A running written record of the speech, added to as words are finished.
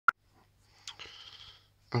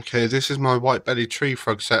Okay, this is my white-bellied tree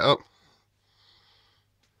frog setup.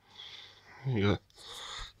 You got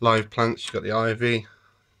live plants, you got the ivy,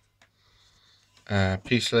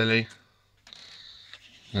 peace lily,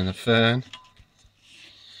 and a fern.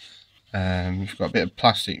 We've got a bit of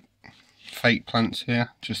plastic fake plants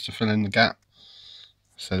here just to fill in the gap.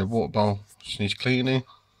 So the water bowl just needs cleaning.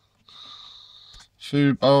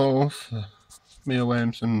 Food bowl for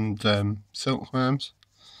mealworms and silkworms.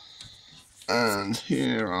 And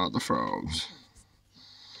here are the frogs.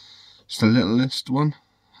 It's the littlest one,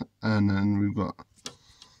 and then we've got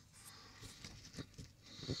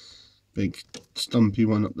big stumpy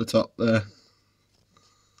one up the top there.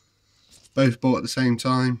 Both bought at the same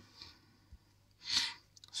time,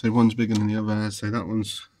 so one's bigger than the other, so that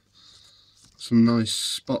one's some nice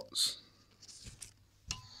spots.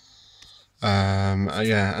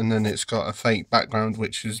 Yeah, and then it's got a fake background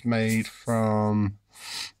which is made from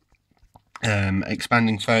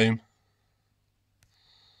expanding foam,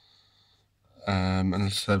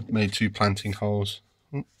 and so I've made 2 planting holes.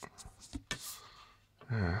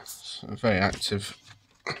 Yeah, it's very active.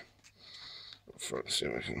 Let's see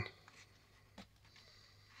if I can.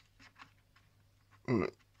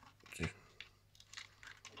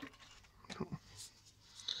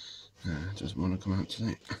 It doesn't want to come out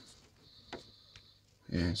today.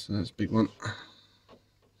 Yeah, so that's a big one.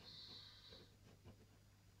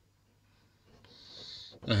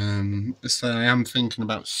 So I am thinking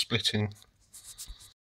about splitting